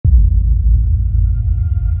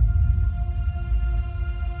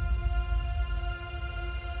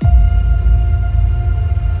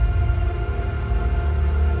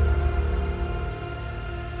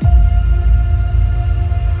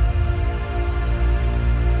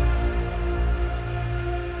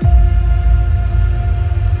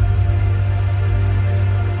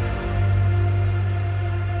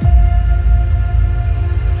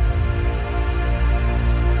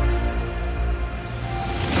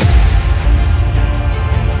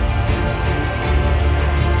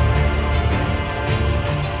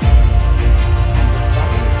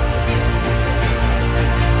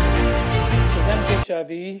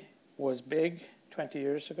big 20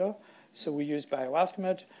 years ago, so we used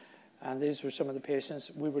bioalchemid, and these were some of the patients.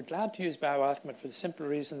 We were glad to use bioalchemid for the simple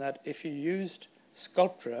reason that if you used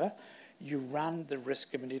Sculptra, you ran the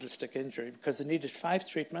risk of a needle stick injury because it needed 5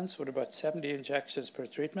 treatments with about 70 injections per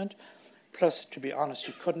treatment. Plus, to be honest,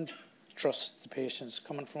 you couldn't trust the patients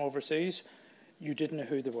coming from overseas. You didn't know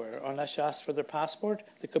who they were. Unless you asked for their passport,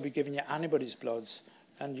 they could be giving you anybody's bloods,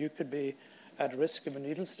 and you could be at risk of a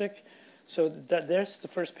needle stick. So there's the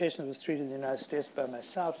first patient that was treated in the United States by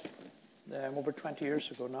myself over 20 years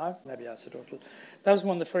ago now, maybe acidotal. That was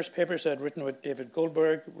one of the first papers I'd written with David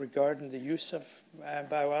Goldberg regarding the use of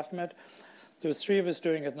bioalchemid. There was 3 of us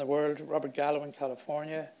doing it in the world: Robert Gallo in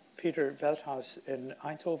California, Peter Veldhaus in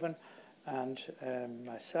Eindhoven, and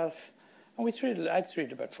myself. And I'd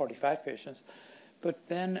treated about 45 patients. But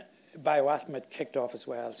then bioalchemid kicked off as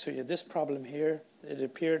well. So you had this problem here. It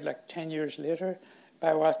appeared like 10 years later.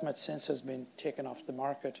 Bioalchemid since has been taken off the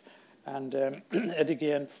market. And it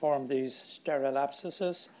again formed these sterile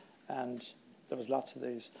abscesses, and there was lots of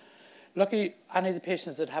these. Lucky, any of the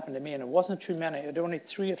patients that happened to me, and it wasn't too many, I had only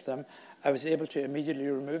 3 of them, I was able to immediately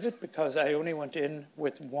remove it because I only went in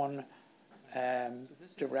with one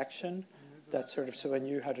direction. That sort of, so I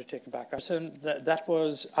knew how to take it back. So that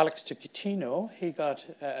was Alex Ticchettino. He got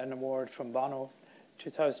an award from Bono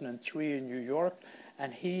 2003 in New York,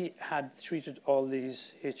 and he had treated all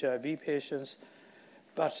these HIV patients,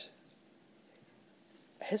 but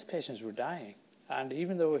his patients were dying. And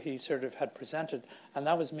even though he sort of had presented, and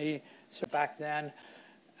that was me so back then,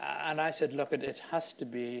 and I said, look, it has to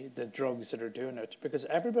be the drugs that are doing it, because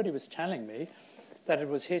everybody was telling me that it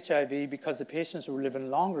was HIV because the patients who were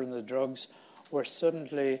living longer than the drugs were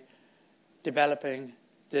suddenly developing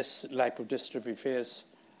this lipodystrophy phase.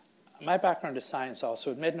 My background is science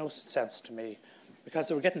also. It made no sense to me because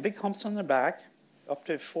they were getting big humps on their back, up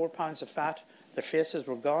to 4 pounds of fat. Their faces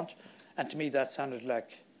were gaunt. And to me, that sounded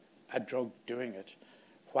like a drug doing it.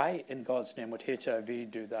 Why in God's name would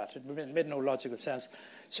HIV do that? It made no logical sense.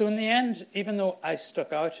 So in the end, even though I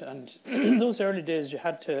stuck out, and those early days you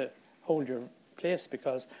had to hold your place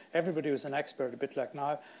because everybody was an expert, a bit like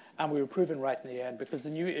now, and we were proven right in the end because the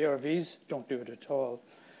new ARVs don't do it at all.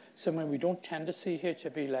 So when we don't tend to see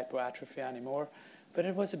HIV lipoatrophy anymore, but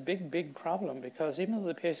it was a big, big problem because even though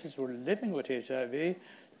the patients were living with HIV,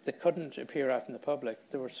 they couldn't appear out in the public.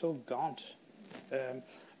 They were so gaunt.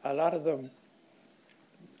 A lot of them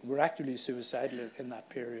were actually suicidal in that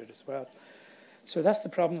period as well. So that's the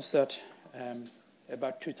problems that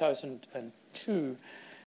about 2002,